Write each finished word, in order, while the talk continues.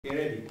Be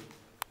ready.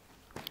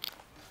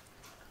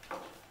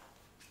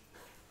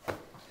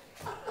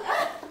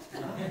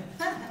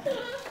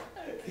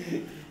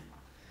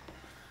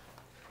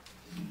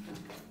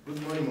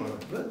 Good morning, Mona.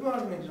 Good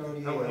morning,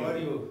 Jean-Louis. How are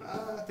you?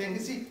 Take a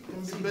seat.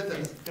 Can be better.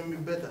 Can be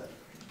better.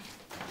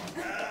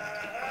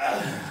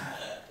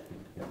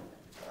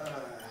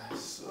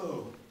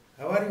 So,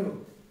 How are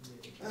you?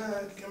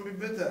 it can be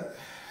better.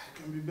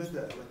 Can be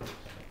better.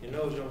 You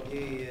know,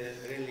 Jean-Louis,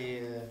 really,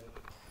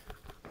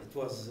 it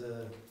was,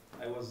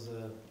 I was,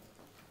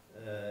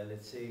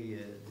 let's say,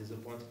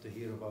 disappointed to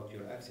hear about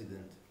your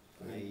accident.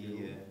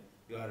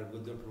 You are a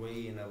good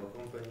employee in our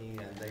company,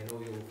 and I know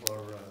you for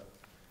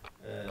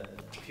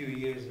a few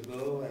years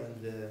ago,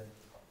 and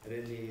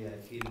really I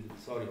feel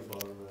sorry for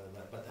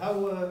that. But how,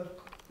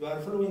 you are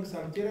following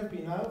some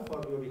therapy now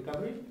for your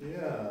recovery?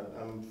 Yeah,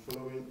 I'm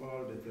following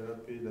all the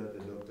therapy that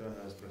the doctor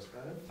has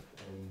prescribed,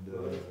 and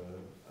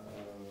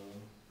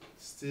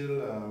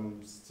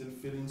still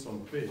feeling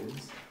some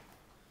pains,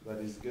 but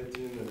it's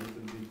getting a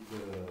little bit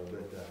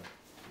better.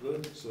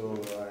 Good. So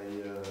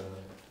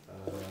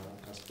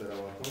as per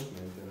our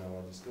appointment and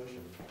our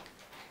discussion,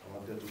 I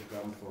wanted to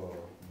come for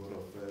both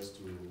of us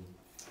to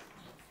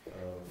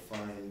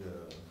find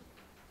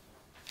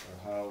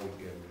how we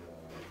can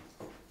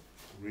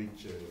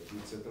reach a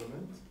good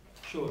settlement.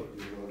 Sure.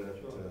 You know that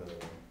Sure.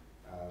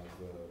 I've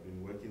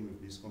been working with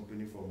this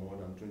company for more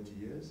than 20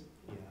 years,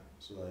 Yeah.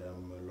 so I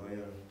am a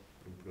loyal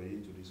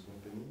employee to this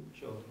company.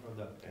 Sure. No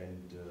doubt.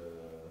 And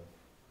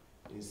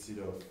instead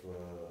of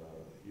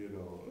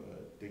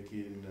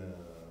taking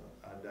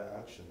other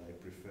action, I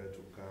prefer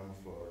to come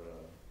for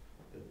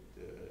a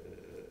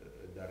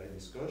direct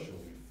discussion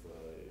with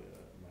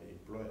my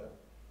employer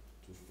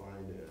to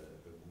find a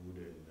good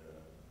and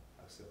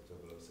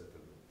acceptable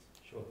settlement.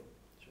 Sure.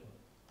 Sure.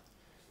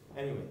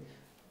 Anyway,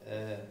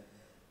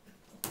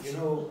 you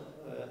know,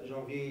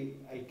 Jean-Louis,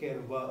 I care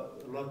a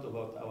lot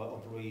about our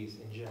employees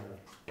in general,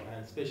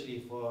 and especially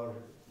for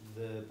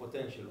the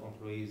potential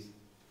employees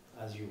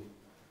as you.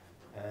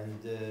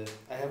 And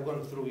I have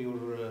gone through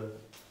your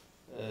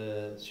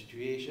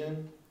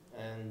situation,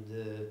 and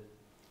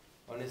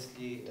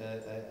honestly,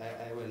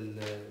 I will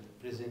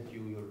present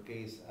you your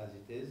case as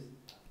it is.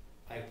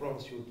 I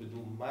promise you to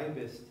do my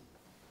best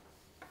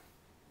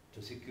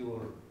to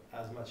secure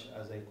as much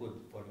as I could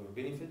for your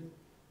benefit,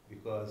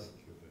 because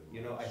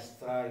you know I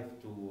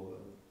strive to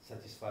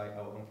satisfy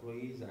our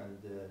employees, and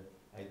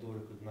I do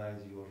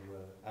recognize your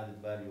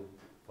added value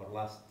for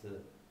last,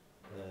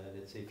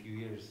 let's say, few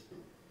years.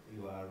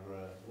 You are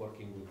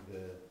working with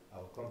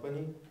our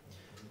company.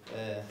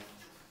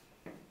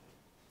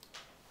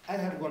 I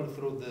have gone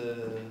through the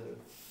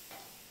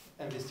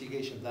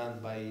investigation done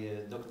by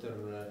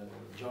Dr.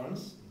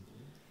 Jones,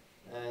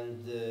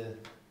 and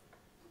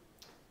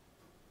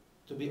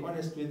to be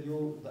honest with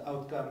you, the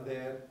outcome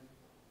there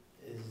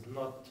is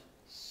not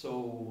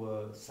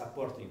so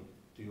supporting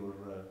to your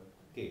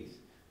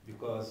case,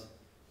 because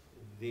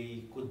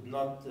they could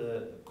not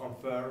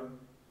confirm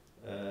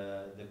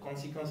the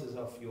consequences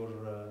of your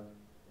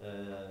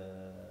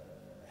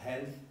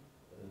health.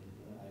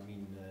 I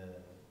mean,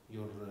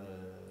 your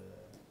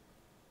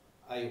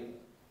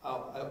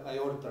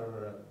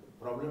aorta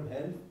problem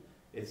health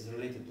is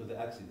related to the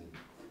accident.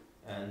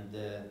 And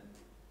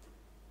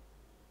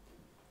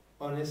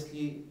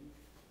honestly,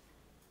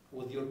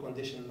 with your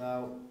condition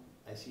now,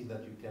 I see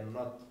that you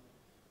cannot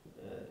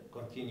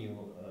continue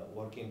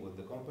working with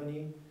the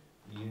company.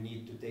 You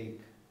need to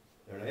take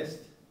a rest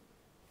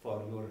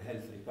for your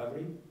health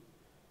recovery.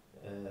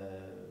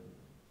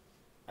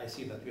 I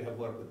see that you have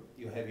worked.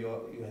 You have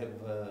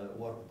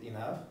worked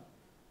enough,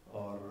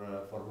 or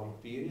for a long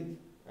period,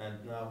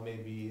 and now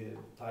maybe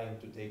time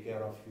to take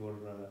care of your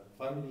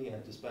family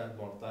and to spend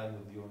more time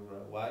with your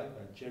wife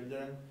and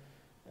children.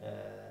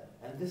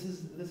 And this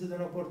is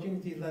an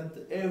opportunity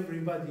that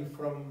everybody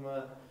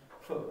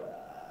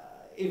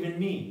even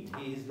me,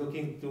 he is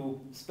looking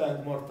to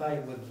spend more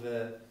time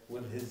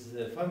with his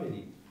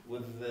family.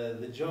 With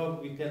the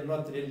job, we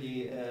cannot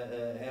really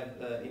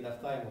have enough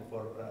time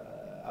for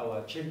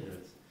our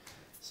children.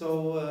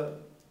 So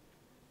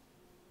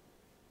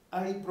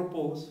I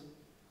propose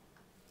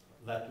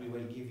that we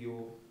will give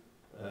you,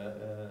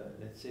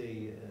 let's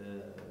say,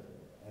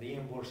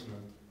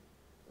 reimbursement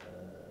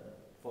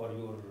for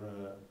your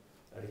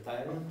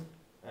retirement,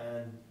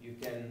 and you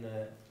can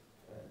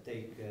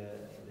take,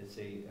 let's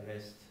say, a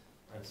rest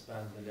and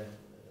spend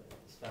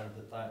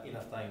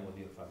enough time with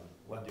your family.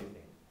 What do you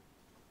think?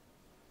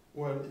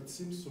 Well, it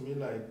seems to me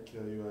like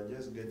you are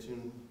just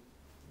getting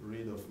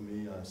rid of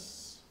me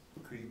as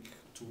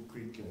too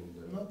quick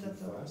and Not too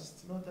at all.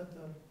 fast. Not at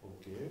all.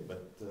 Okay,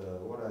 but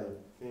what I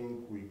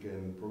think we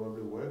can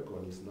probably work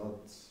on is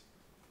not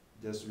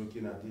just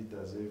looking at it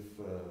as if,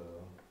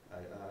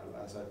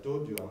 as I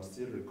told you, I'm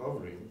still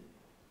recovering,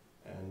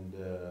 and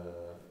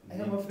I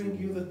am offering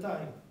you the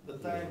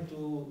time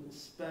to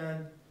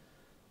spend,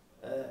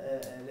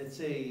 let's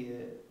say,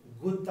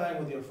 good time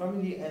with your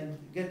family and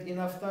get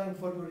enough time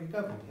for your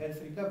recovery,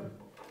 health recovery.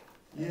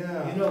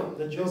 Yeah. You know,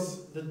 the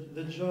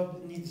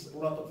job needs a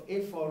lot of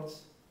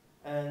efforts,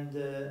 and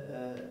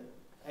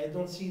I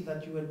don't see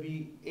that you will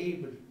be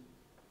able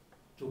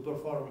to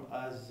perform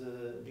as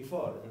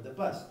before in the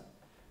past.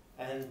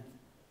 And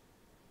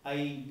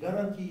I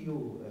guarantee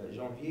you,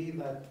 Janvier,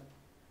 that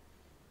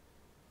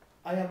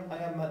I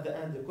am at the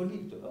end a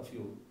colleague of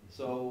you.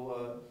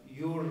 So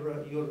your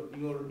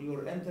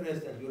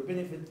interest and your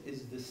benefit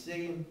is the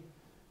same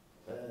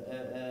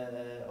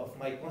of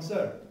my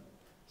concern.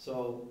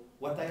 So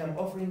what I am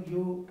offering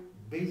you,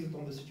 based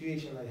on the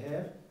situation I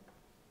have,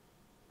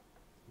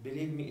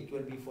 believe me, it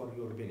will be for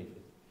your benefit.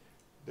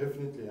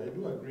 Definitely, I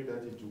do agree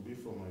that it will be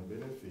for my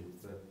benefit,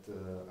 but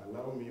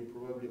allow me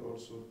probably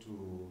also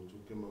to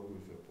come up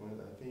with a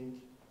point. I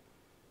think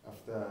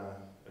after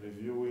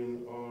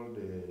reviewing all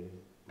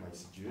my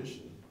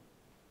situation,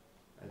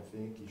 I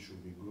think it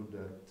should be good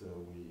that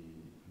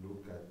we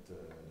look at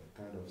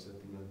kind of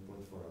settlement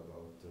point for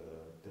about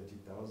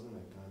 30,000,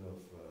 a kind of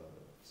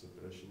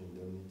separation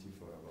indemnity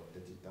for about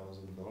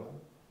 $30,000,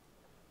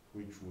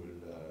 which will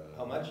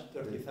How much?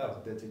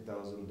 30,000.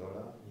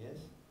 $30,000,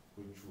 Yes.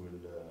 which will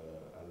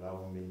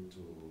allow me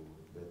to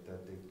better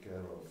take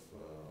care of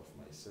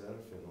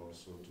myself and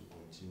also to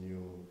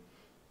continue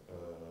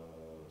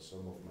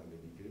some of my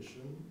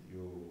medication.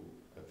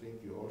 I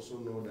think you also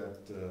know that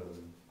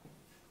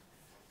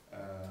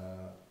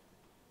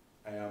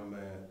I am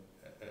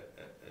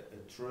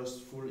a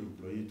trustful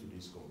employee to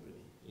this company.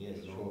 Yes,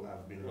 You know, sure.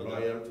 I've been No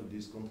loyal to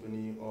this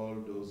company all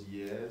those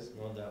years,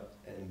 No doubt.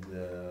 and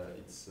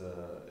it's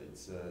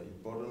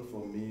important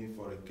for me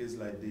for a case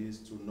like this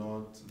to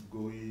not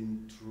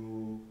going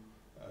through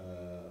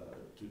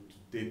to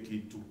take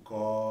it to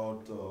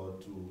court or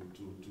to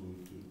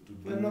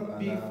It will not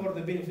be for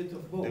the benefit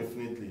of both.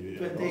 Definitely. It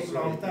will And take also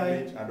long the time.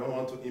 image, I don't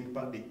want to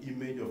impact the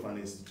image of an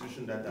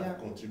institution that Yeah. I've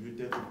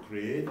contributed to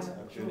create,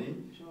 Yeah, actually,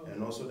 sure.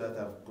 and also that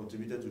I've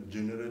contributed to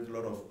generate a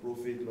lot of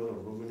profit, a lot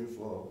of revenue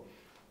for.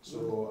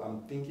 So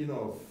I'm thinking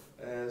of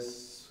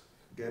us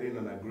getting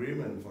an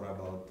agreement for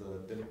about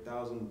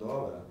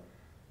 $30,000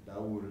 that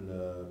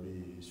will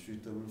be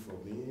suitable for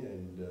me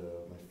and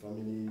my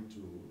family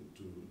to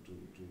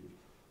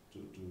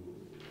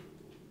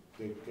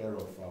take care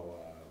of our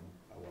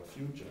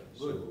future.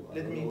 Good. So I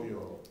Let don't me- know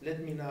your. Let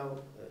me now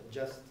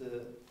just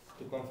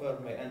to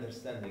confirm my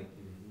understanding.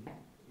 Mhm.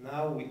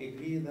 Now we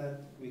agree that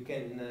we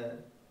can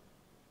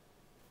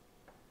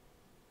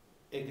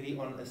agree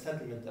on a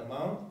settlement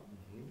amount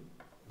Mhm.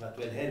 that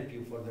will help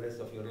you for the rest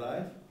of your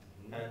life,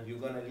 Mhm. and you're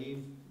gonna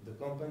leave the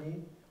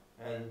company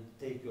and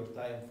take your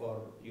time for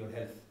your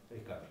health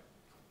recovery.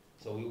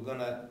 So we're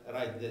gonna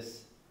write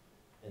this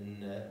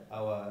in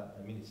our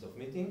minutes of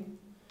meeting,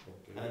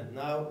 Okay. and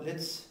now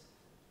let's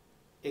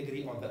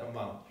agree on the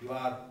amount. You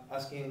are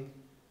asking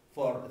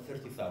for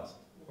 30,000.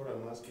 What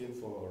I'm asking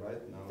for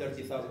right now.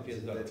 30,000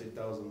 US dollars.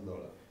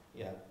 $30,000.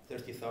 Yeah,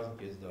 30,000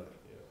 US dollars.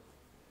 Yeah.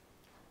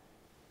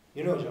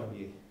 You know,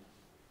 Jean-Pierre,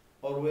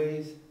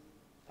 always,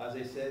 as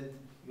I said,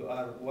 you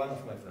are one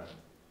of my friends.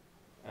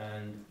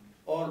 And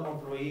all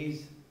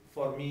employees,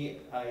 for me,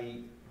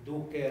 I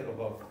do care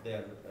about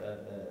their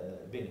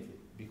benefit,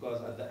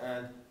 because at the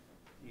end,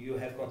 you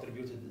have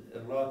contributed a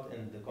lot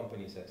in the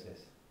company's success.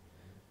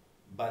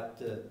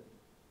 But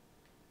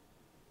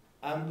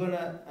I'm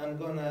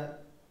gonna,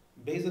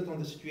 based on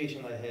the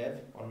situation I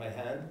have on my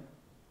hand,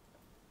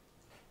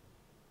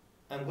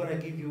 I'm gonna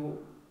give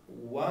you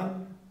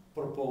one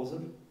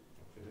proposal.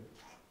 Okay.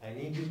 I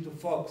need you to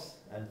focus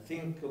and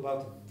think about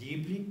it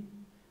deeply,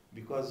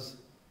 because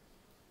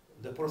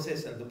the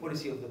process and the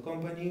policy of the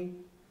company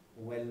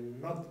will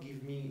not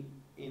give me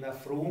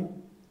enough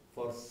room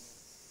for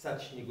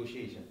such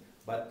negotiation.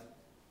 But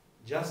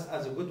just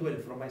as a goodwill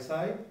from my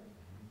side,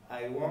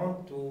 I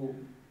want to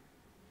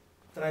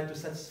try to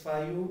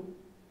satisfy you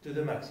to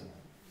the maximum.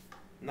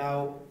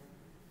 Now,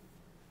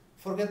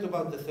 forget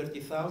about the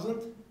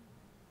 30,000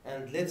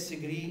 and let's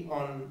agree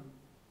on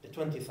the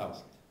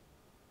 20,000,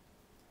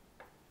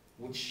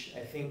 which I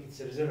think it's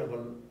a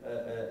reasonable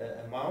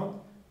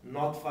amount,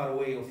 not far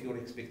away of your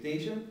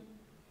expectation,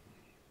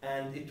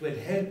 and it will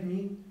help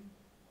me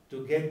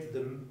to get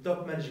the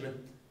top management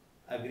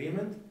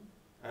agreement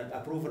and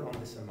approval on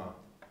this amount.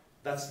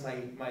 That's my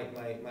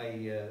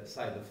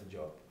side of the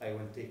job. I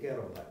will take care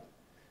of that.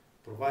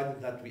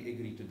 Provided that we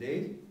agree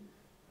today,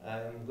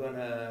 I'm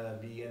gonna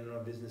be on a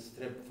business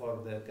trip for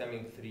the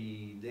coming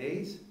 3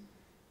 days.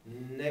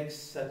 Next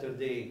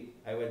Saturday,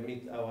 I will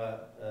meet our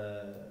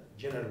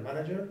general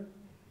manager,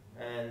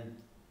 and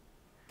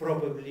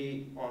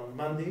probably on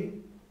Monday,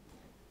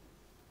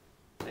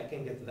 I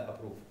can get the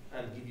approval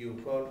and give you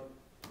a call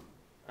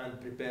and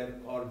prepare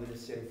all the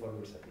necessary for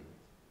your settlement.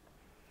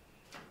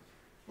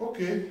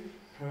 Okay.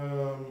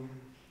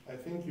 I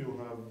think you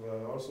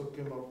have also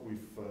came up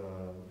with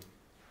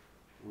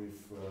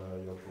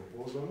your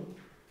proposal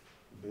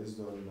based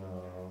on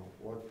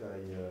what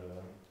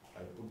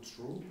I put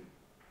through,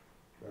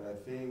 but I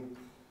think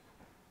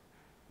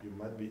you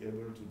might be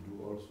able to do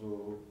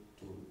also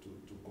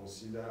to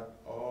consider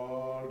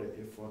all the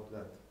effort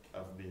that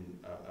I've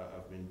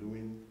been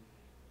doing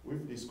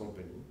with this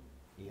company.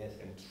 Yes.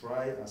 and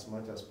try as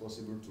much as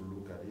possible to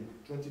look at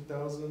it.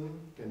 20,000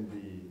 can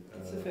be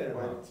It's a fair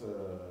amount.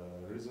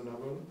 quite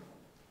reasonable,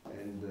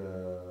 and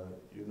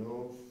you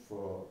know,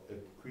 for a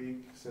quick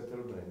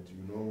settlement,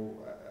 you know,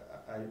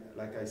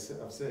 like I've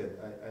said,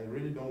 I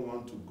really don't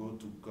want to go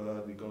to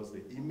court because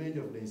the image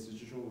of the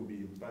institution will be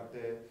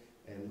impacted,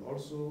 and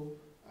also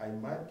I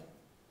might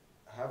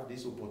have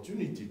this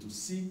opportunity to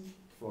seek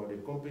for the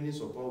company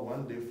support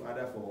one day,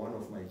 either for one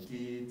of my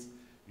kids,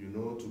 you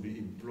know, to be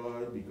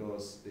employed,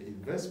 because the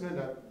investment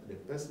the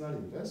personal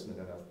investment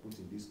that I've put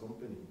in this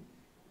company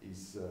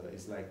is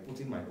like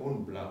putting my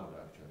own blood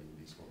actually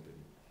in this company.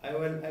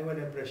 I will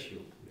impress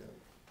you. Yeah.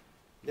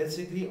 Let's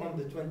agree on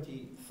the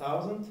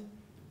 20,000.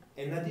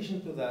 In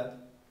addition to that,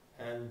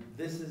 and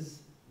this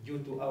is due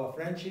to our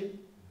friendship,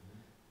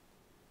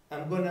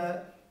 I'm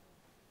gonna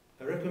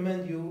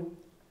recommend you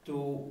to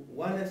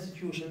one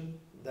institution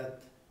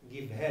that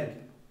give help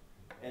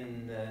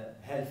in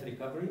health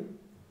recovery.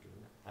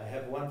 I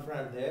have one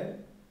friend there.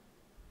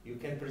 You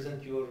can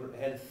present your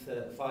health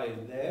file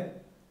there,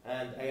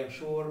 and I am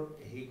sure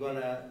he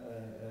gonna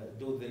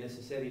do the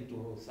necessary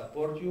to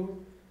support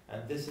you.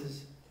 And this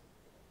is,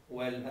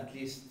 well, at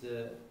least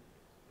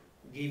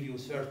give you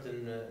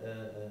certain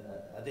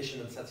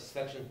additional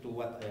satisfaction to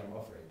what I am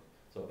offering.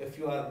 So if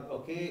you are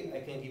okay,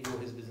 I can give you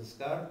his business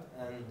card,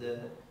 and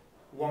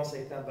once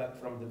I come back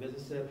from the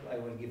business trip, I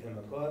will give him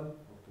a call,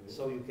 Okay.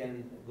 so you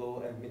can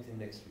go and meet him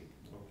next week.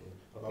 Okay.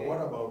 Okay?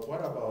 But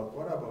what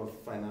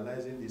about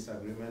finalizing this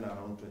agreement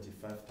around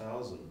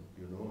 25,000?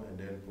 You know, and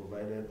then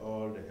provided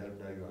all the help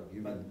that you are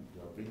giving,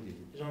 you are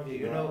bringing.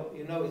 Jean-Pierre,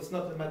 you know, it's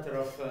not a matter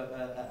of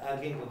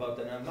arguing about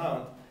an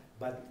amount,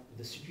 but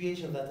the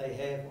situation that I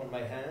have on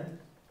my hand,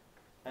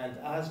 and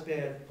as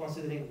per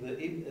considering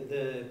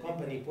the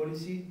company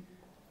policy,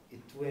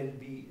 it will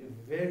be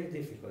very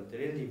difficult,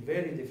 really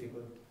very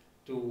difficult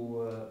to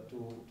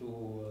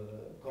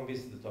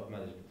convince the top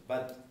management.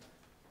 But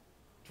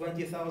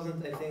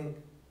 20,000, I think,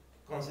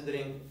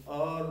 considering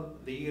all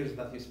the years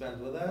that you spent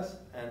with us,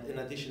 and in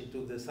addition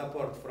to the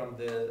support from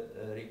the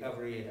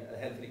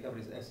health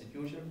recovery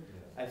institution,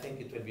 Yeah. I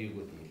think it will be a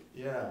good deal.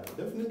 Yeah,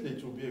 definitely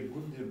it will be a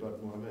good deal,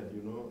 but Mohammed,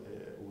 you know,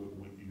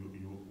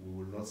 we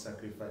will not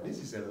sacrifice. This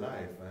is a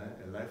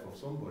life of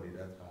somebody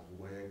that has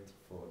worked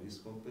for this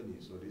company.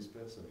 So this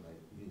person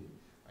like me,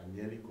 I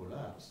nearly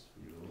collapsed,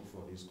 you know,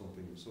 for this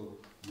company. So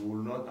you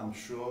will not, I'm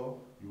sure,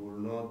 you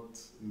will not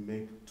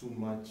make too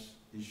much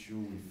issue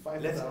with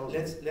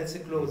 5,000. Let's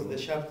close the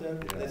chapter.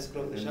 Yeah. Let's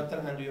close the chapter,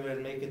 and we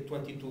will make it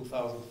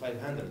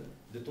 22,500.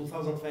 The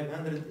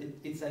 2,500,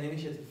 it's an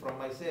initiative from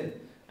myself,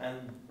 and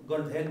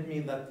God help me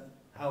that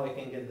how I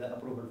can get the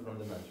approval from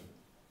the management.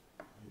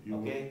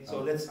 Okay,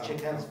 so let's check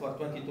hands for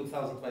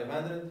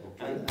 22,500,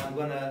 Okay. and I'm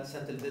gonna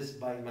settle this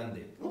by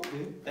Monday.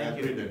 Okay.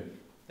 Thank you. Then.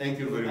 Thank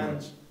you very And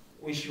much.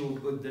 wish you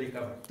good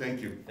recovery.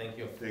 Thank you. Thank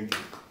you. Thank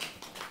you.